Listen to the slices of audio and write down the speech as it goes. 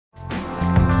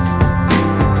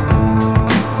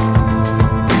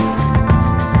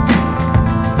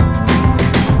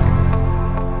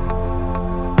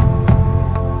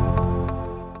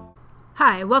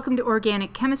Hi, welcome to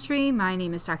Organic Chemistry. My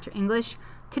name is Dr. English.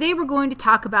 Today we're going to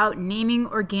talk about naming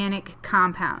organic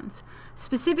compounds.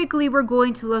 Specifically, we're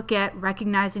going to look at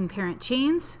recognizing parent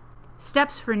chains,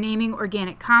 steps for naming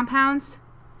organic compounds,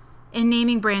 and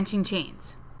naming branching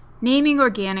chains. Naming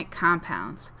organic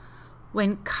compounds.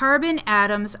 When carbon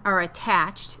atoms are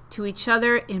attached to each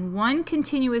other in one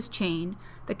continuous chain,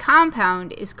 the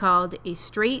compound is called a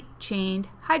straight-chained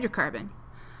hydrocarbon.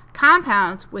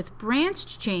 Compounds with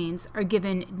branched chains are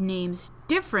given names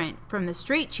different from the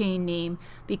straight chain name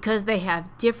because they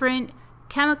have different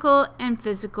chemical and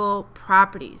physical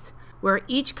properties, where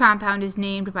each compound is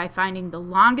named by finding the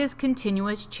longest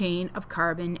continuous chain of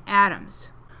carbon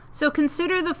atoms. So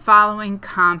consider the following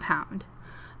compound.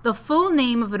 The full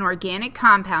name of an organic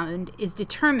compound is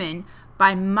determined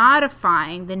by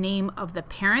modifying the name of the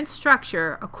parent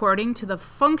structure according to the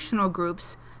functional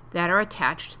groups that are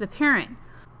attached to the parent.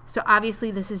 So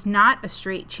obviously this is not a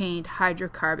straight-chained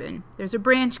hydrocarbon. There's a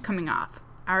branch coming off.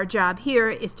 Our job here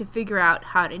is to figure out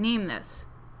how to name this.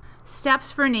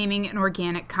 Steps for naming an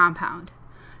organic compound.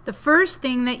 The first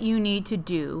thing that you need to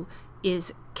do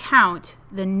is count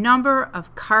the number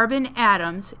of carbon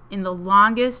atoms in the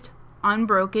longest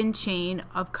unbroken chain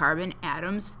of carbon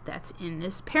atoms that's in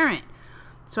this parent.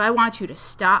 So I want you to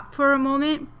stop for a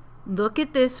moment, look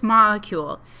at this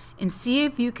molecule, and see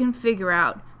if you can figure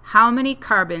out how many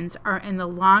carbons are in the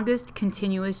longest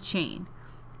continuous chain.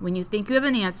 When you think you have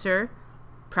an answer,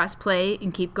 press play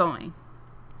and keep going.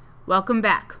 Welcome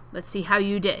back. Let's see how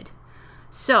you did.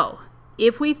 So,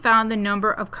 if we found the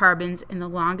number of carbons in the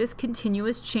longest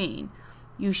continuous chain,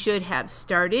 you should have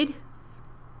started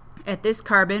at this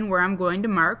carbon where I'm going to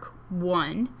mark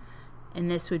 1,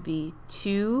 and this would be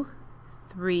 2,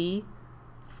 3,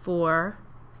 4,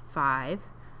 5,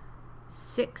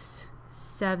 6,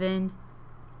 7,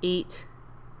 8,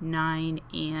 9,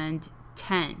 and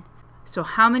 10. So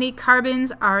how many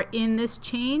carbons are in this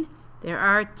chain? There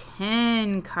are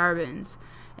 10 carbons.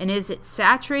 And is it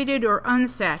saturated or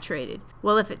unsaturated?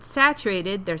 Well, if it's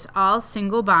saturated, there's all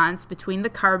single bonds between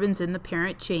the carbons in the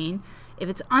parent chain. If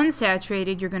it's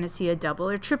unsaturated, you're going to see a double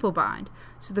or triple bond.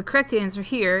 So the correct answer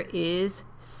here is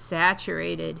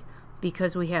saturated,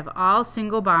 because we have all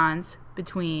single bonds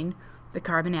between the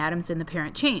carbon atoms in the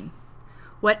parent chain.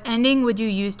 What ending would you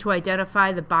use to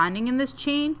identify the bonding in this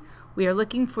chain? We are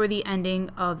looking for the ending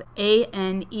of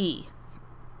ANE.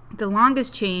 The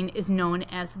longest chain is known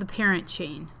as the parent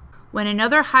chain. When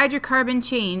another hydrocarbon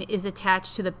chain is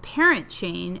attached to the parent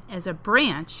chain as a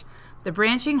branch, the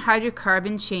branching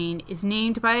hydrocarbon chain is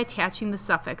named by attaching the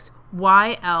suffix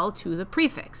YL to the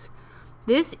prefix.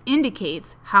 This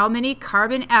indicates how many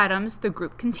carbon atoms the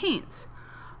group contains.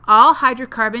 All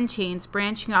hydrocarbon chains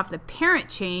branching off the parent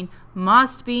chain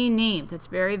must be named. That's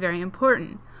very, very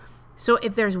important. So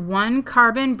if there's one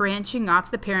carbon branching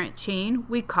off the parent chain,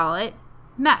 we call it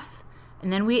meth.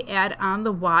 And then we add on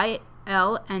the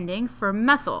YL ending for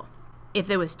methyl. If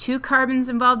there was 2 carbons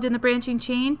involved in the branching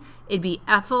chain, it'd be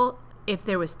ethyl. If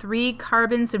there was 3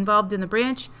 carbons involved in the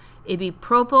branch, it'd be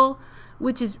propyl,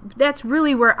 that's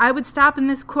really where I would stop in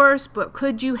this course. But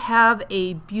could you have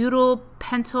a butyl,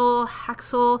 pentyl,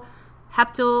 hexyl,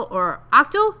 heptyl, or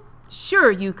octyl?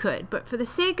 Sure, you could. But for the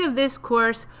sake of this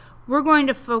course, we're going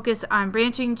to focus on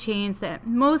branching chains that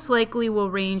most likely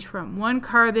will range from 1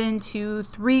 carbon to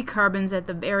 3 carbons at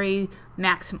the very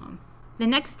maximum. The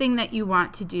next thing that you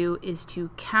want to do is to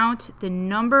count the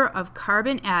number of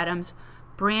carbon atoms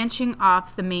branching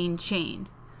off the main chain.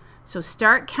 So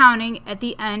start counting at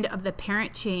the end of the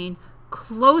parent chain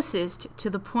closest to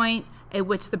the point at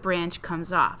which the branch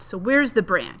comes off. So where's the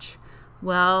branch?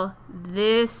 Well,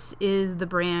 this is the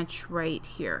branch right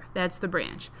here. That's the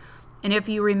branch. And if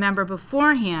you remember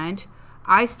beforehand,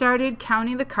 I started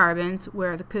counting the carbons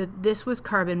where this was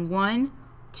carbon 1,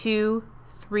 2,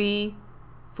 3,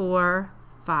 4,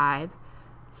 5,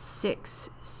 6,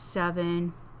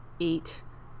 7, 8,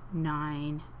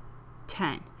 9,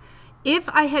 10. If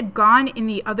I had gone in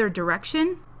the other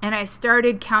direction and I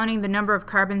started counting the number of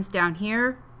carbons down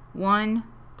here, 1,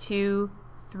 2,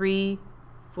 3,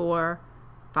 4,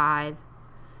 5,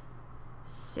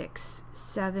 6,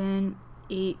 7,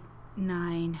 8,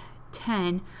 9,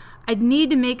 10, I'd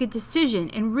need to make a decision.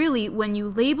 And really, when you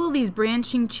label these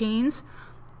branching chains,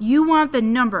 you want the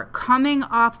number coming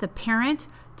off the parent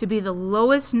to be the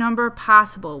lowest number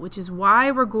possible, which is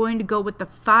why we're going to go with the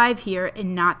 5 here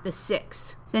and not the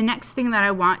 6. The next thing that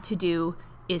I want to do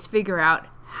is figure out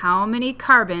how many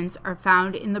carbons are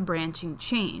found in the branching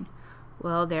chain.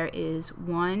 Well, there is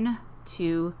 1,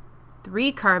 2,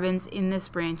 3 carbons in this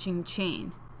branching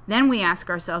chain. Then we ask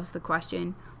ourselves the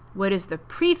question, what is the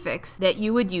prefix that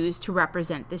you would use to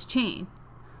represent this chain?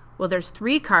 Well, there's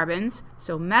 3 carbons,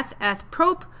 so meth, eth,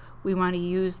 prop, we want to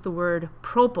use the word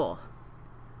propyl.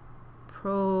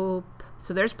 So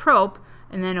there's prop,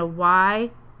 and then a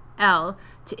YL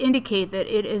to indicate that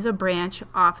it is a branch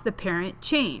off the parent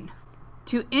chain.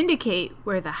 To indicate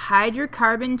where the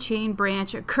hydrocarbon chain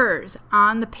branch occurs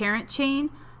on the parent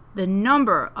chain, the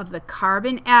number of the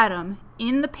carbon atom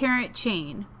in the parent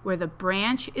chain where the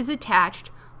branch is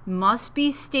attached must be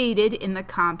stated in the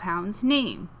compound's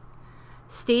name.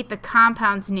 State the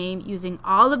compound's name using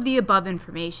all of the above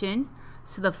information.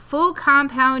 So the full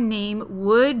compound name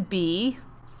would be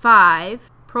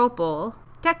 5-propyl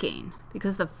decane,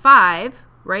 because the 5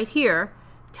 right here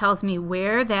tells me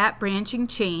where that branching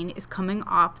chain is coming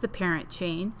off the parent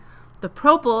chain. The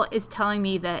propyl is telling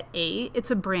me that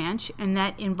it's a branch and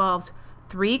that involves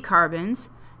 3 carbons,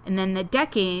 and then the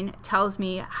decane tells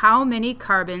me how many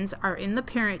carbons are in the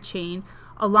parent chain,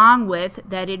 along with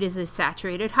that it is a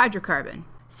saturated hydrocarbon.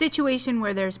 Situation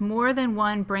where there's more than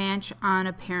one branch on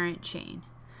a parent chain.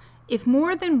 If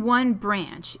more than one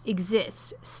branch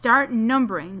exists, start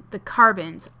numbering the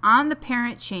carbons on the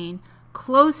parent chain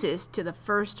closest to the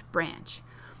first branch.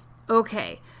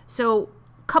 Okay, so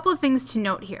a couple of things to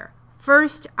note here.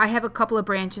 First, I have a couple of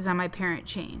branches on my parent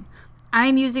chain.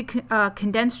 I'm using a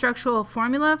condensed structural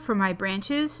formula for my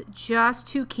branches just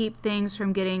to keep things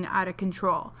from getting out of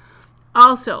control.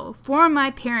 Also, for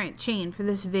my parent chain for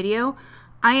this video,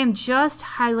 I am just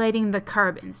highlighting the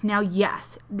carbons. Now,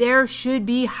 yes, there should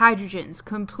be hydrogens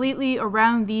completely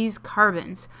around these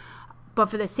carbons, but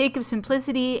for the sake of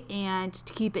simplicity and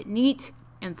to keep it neat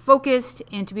and focused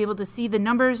and to be able to see the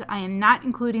numbers, I am not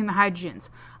including the hydrogens.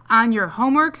 On your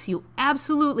homeworks, you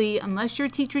absolutely, unless your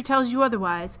teacher tells you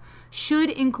otherwise, should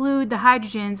include the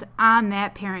hydrogens on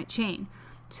that parent chain.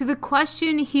 So the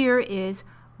question here is,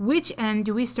 which end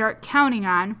do we start counting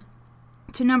on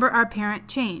to number our parent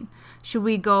chain? Should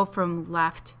we go from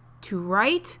left to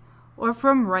right or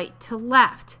from right to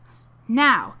left?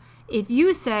 Now, if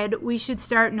you said we should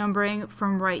start numbering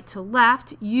from right to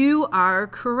left, you are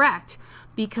correct,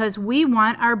 because we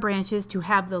want our branches to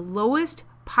have the lowest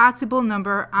possible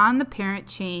number on the parent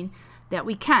chain that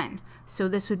we can. So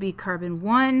this would be carbon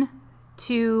 1,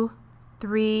 2,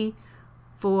 3,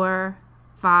 4,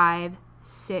 5,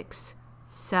 6,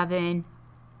 7,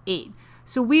 8.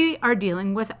 So we are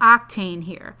dealing with octane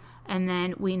here. And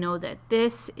then we know that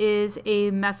this is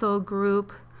a methyl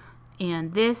group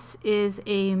and this is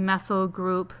a methyl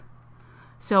group.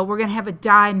 So we're going to have a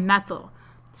dimethyl.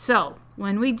 So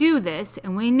when we do this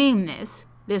and we name this,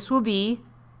 this will be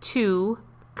 2,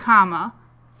 5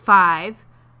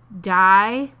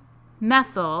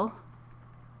 dimethyl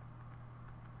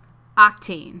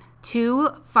octane.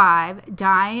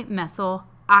 2,5-dimethyl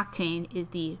octane is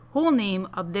the whole name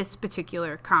of this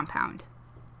particular compound.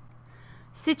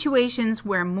 Situations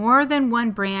where more than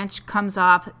one branch comes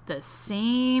off the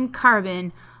same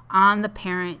carbon on the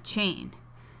parent chain.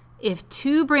 If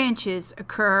 2 branches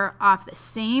occur off the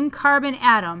same carbon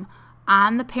atom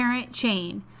on the parent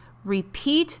chain,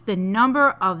 repeat the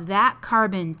number of that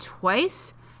carbon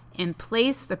twice and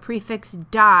place the prefix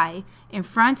di in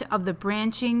front of the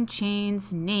branching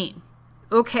chain's name.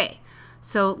 Okay,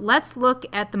 so let's look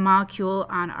at the molecule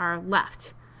on our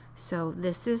left. So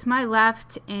this is my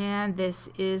left and this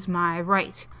is my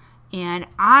right. And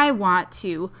I want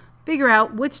to figure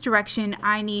out which direction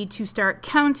I need to start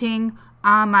counting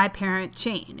on my parent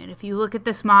chain. And if you look at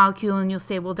this molecule and you'll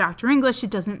say, well, Dr. English,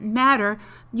 it doesn't matter,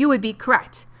 you would be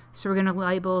correct. So we're going to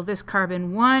label this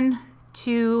carbon 1,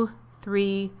 2,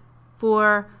 3,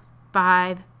 4,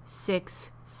 5, 6,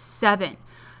 7.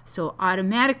 So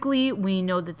automatically we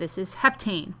know that this is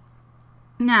heptane.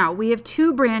 Now we have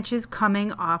 2 branches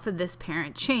coming off of this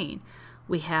parent chain.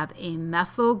 We have a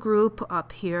methyl group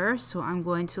up here, so I'm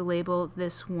going to label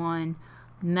this one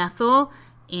methyl,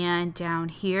 and down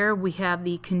here we have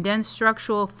the condensed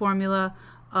structural formula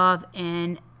of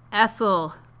an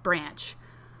ethyl branch.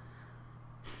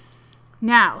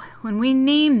 Now when we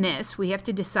name this, we have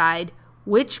to decide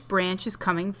which branch is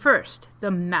coming first,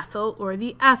 the methyl or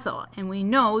the ethyl, and we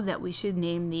know that we should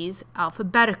name these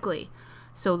alphabetically.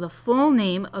 So the full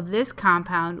name of this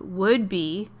compound would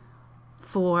be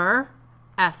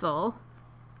 4-ethyl,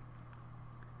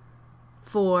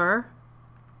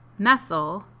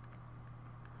 4-methyl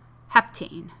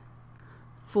heptane.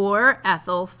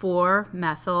 4-ethyl,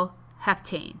 4-methyl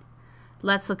heptane.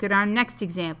 Let's look at our next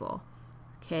example.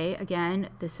 Okay, again,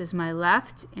 this is my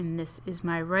left and this is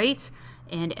my right.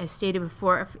 And as stated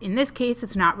before, in this case,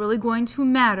 it's not really going to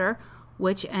matter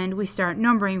which end we start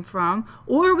numbering from,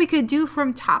 or we could do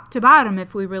from top to bottom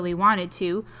if we really wanted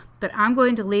to, but I'm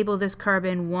going to label this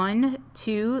carbon 1,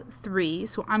 2, 3.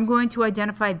 So I'm going to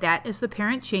identify that as the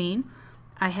parent chain.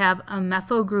 I have a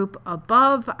methyl group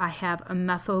above. I have a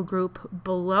methyl group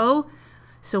below.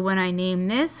 So when I name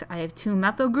this, I have 2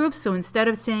 methyl groups. So instead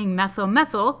of saying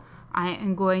methyl-methyl, I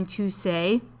am going to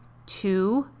say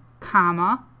 2,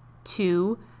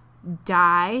 2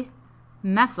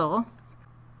 dimethyl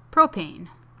propane.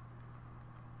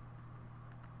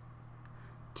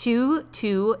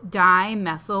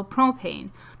 2,2-dimethyl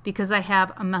propane, because I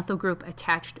have a methyl group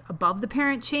attached above the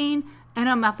parent chain and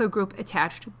a methyl group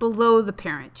attached below the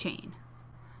parent chain.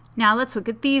 Now let's look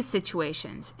at these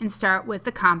situations and start with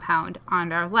the compound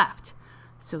on our left.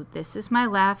 So this is my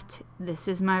left, this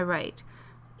is my right.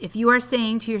 If you are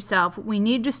saying to yourself, we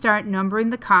need to start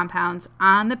numbering the compounds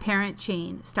on the parent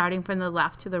chain starting from the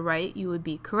left to the right, you would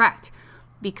be correct,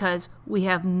 because we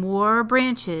have more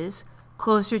branches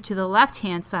closer to the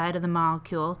left-hand side of the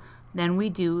molecule than we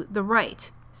do the right.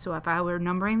 So if I were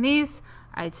numbering these,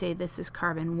 I'd say this is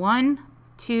carbon 1,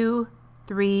 2,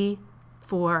 3,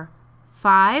 4,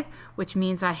 5, which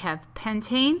means I have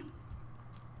pentane.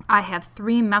 I have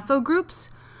 3 methyl groups,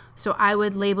 so I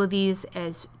would label these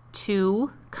as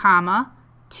 2,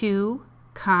 2,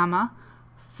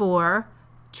 4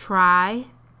 trimethyl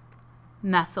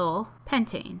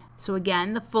pentane. So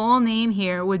again, the full name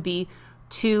here would be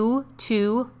 2,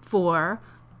 2, 4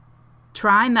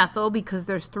 trimethyl, because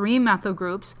there's 3 methyl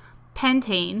groups,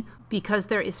 pentane, because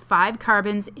there is 5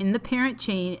 carbons in the parent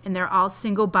chain and they're all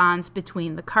single bonds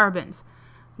between the carbons.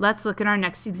 Let's look at our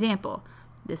next example.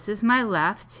 This is my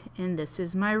left and this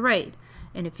is my right.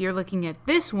 And if you're looking at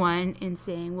this one and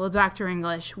saying, well, Dr.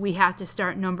 English, we have to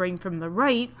start numbering from the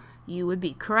right, you would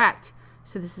be correct.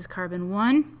 So this is carbon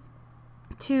 1,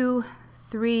 2,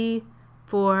 3,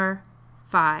 4,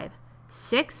 5,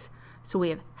 6. So we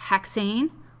have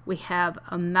hexane, we have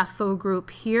a methyl group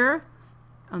here,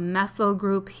 a methyl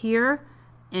group here,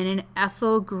 and an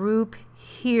ethyl group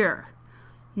here.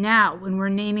 Now, when we're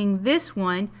naming this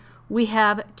one, we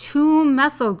have 2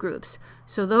 methyl groups.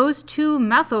 So those 2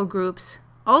 methyl groups,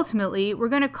 ultimately, we're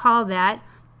going to call that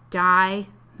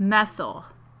dimethyl.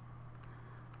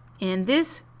 In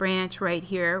this branch right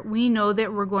here, we know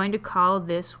that we're going to call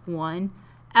this one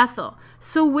ethyl.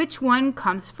 So which one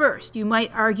comes first? You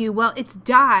might argue, well, it's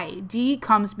di. D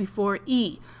comes before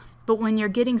E. But when you're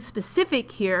getting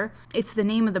specific here, it's the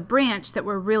name of the branch that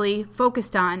we're really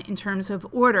focused on in terms of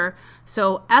order.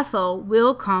 So ethyl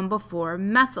will come before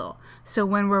methyl. So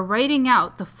when we're writing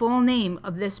out the full name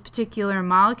of this particular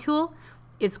molecule,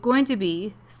 it's going to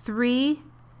be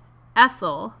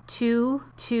 3-ethyl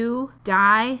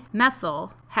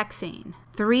 2,2-dimethyl hexane.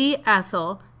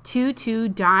 3-ethyl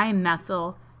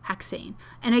 2,2-dimethyl hexane.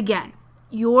 And again,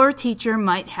 your teacher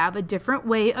might have a different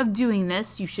way of doing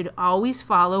this. You should always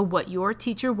follow what your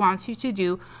teacher wants you to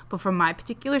do. But for my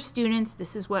particular students,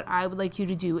 this is what I would like you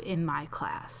to do in my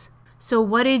class. So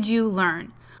what did you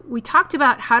learn? We talked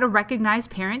about how to recognize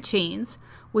parent chains.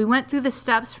 We went through the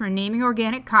steps for naming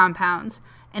organic compounds.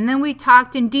 And then we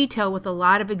talked in detail with a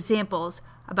lot of examples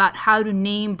about how to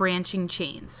name branching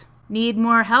chains. Need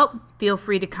more help? Feel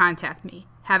free to contact me.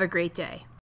 Have a great day.